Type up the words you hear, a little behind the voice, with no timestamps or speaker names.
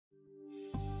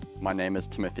My name is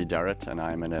Timothy Durrett and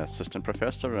I'm an assistant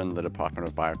professor in the Department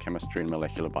of Biochemistry and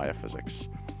Molecular Biophysics.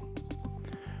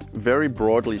 Very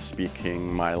broadly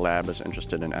speaking, my lab is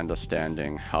interested in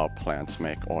understanding how plants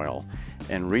make oil.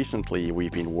 And recently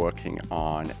we've been working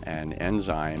on an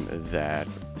enzyme that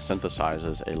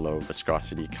synthesizes a low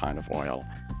viscosity kind of oil.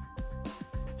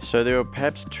 So there are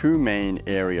perhaps two main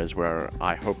areas where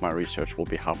I hope my research will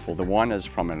be helpful. The one is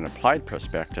from an applied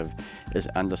perspective, is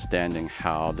understanding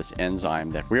how this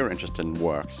enzyme that we're interested in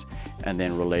works and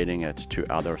then relating it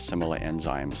to other similar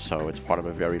enzymes. So it's part of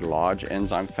a very large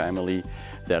enzyme family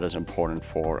that is important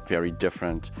for very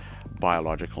different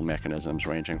biological mechanisms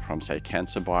ranging from, say,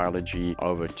 cancer biology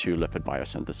over to lipid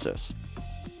biosynthesis.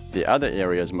 The other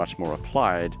area is much more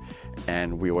applied,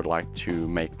 and we would like to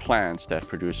make plants that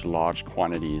produce large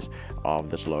quantities of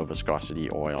this low viscosity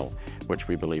oil, which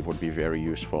we believe would be very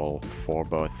useful for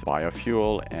both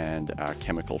biofuel and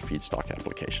chemical feedstock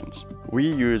applications.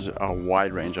 We use a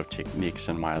wide range of techniques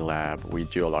in my lab. We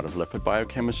do a lot of lipid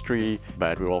biochemistry,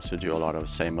 but we also do a lot of,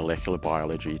 say, molecular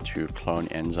biology to clone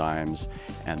enzymes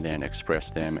and then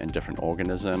express them in different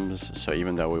organisms. So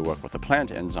even though we work with a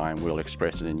plant enzyme, we'll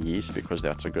express it in yeast because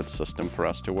that's a good system for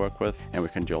us to work with, and we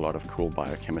can do a lot of cool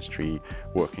biochemistry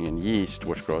working in yeast,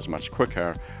 which grows much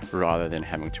quicker rather than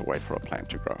having to wait for a plant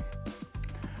to grow.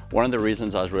 One of the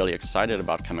reasons I was really excited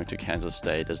about coming to Kansas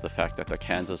State is the fact that the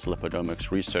Kansas Lipidomics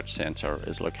Research Center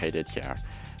is located here.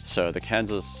 So the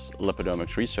Kansas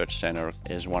Lipidomics Research Center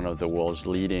is one of the world's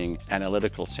leading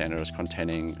analytical centers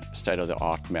containing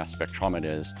state-of-the-art mass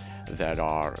spectrometers that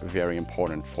are very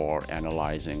important for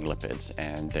analyzing lipids,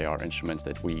 and they are instruments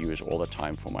that we use all the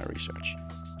time for my research.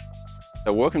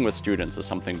 Working with students is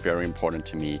something very important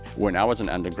to me. When I was an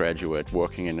undergraduate,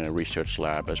 working in a research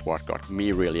lab is what got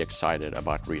me really excited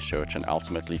about research and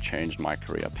ultimately changed my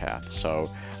career path. So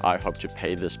I hope to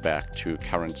pay this back to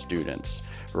current students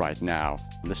right now.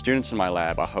 The students in my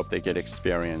lab, I hope they get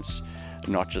experience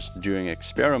not just doing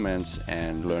experiments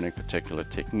and learning particular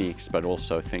techniques, but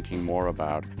also thinking more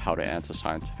about how to answer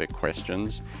scientific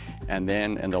questions, and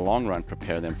then in the long run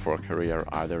prepare them for a career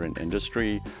either in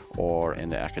industry or in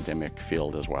the academic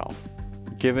field as well.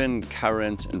 Given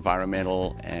current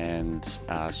environmental and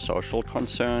social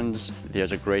concerns,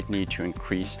 there's a great need to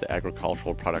increase the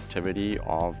agricultural productivity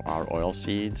of our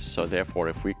oilseeds. So therefore,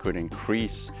 if we could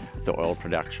increase the oil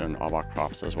production of our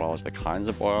crops as well as the kinds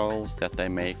of oils that they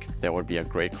make, that would be a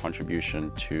great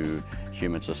contribution to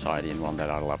human society and one that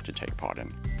I'd love to take part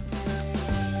in.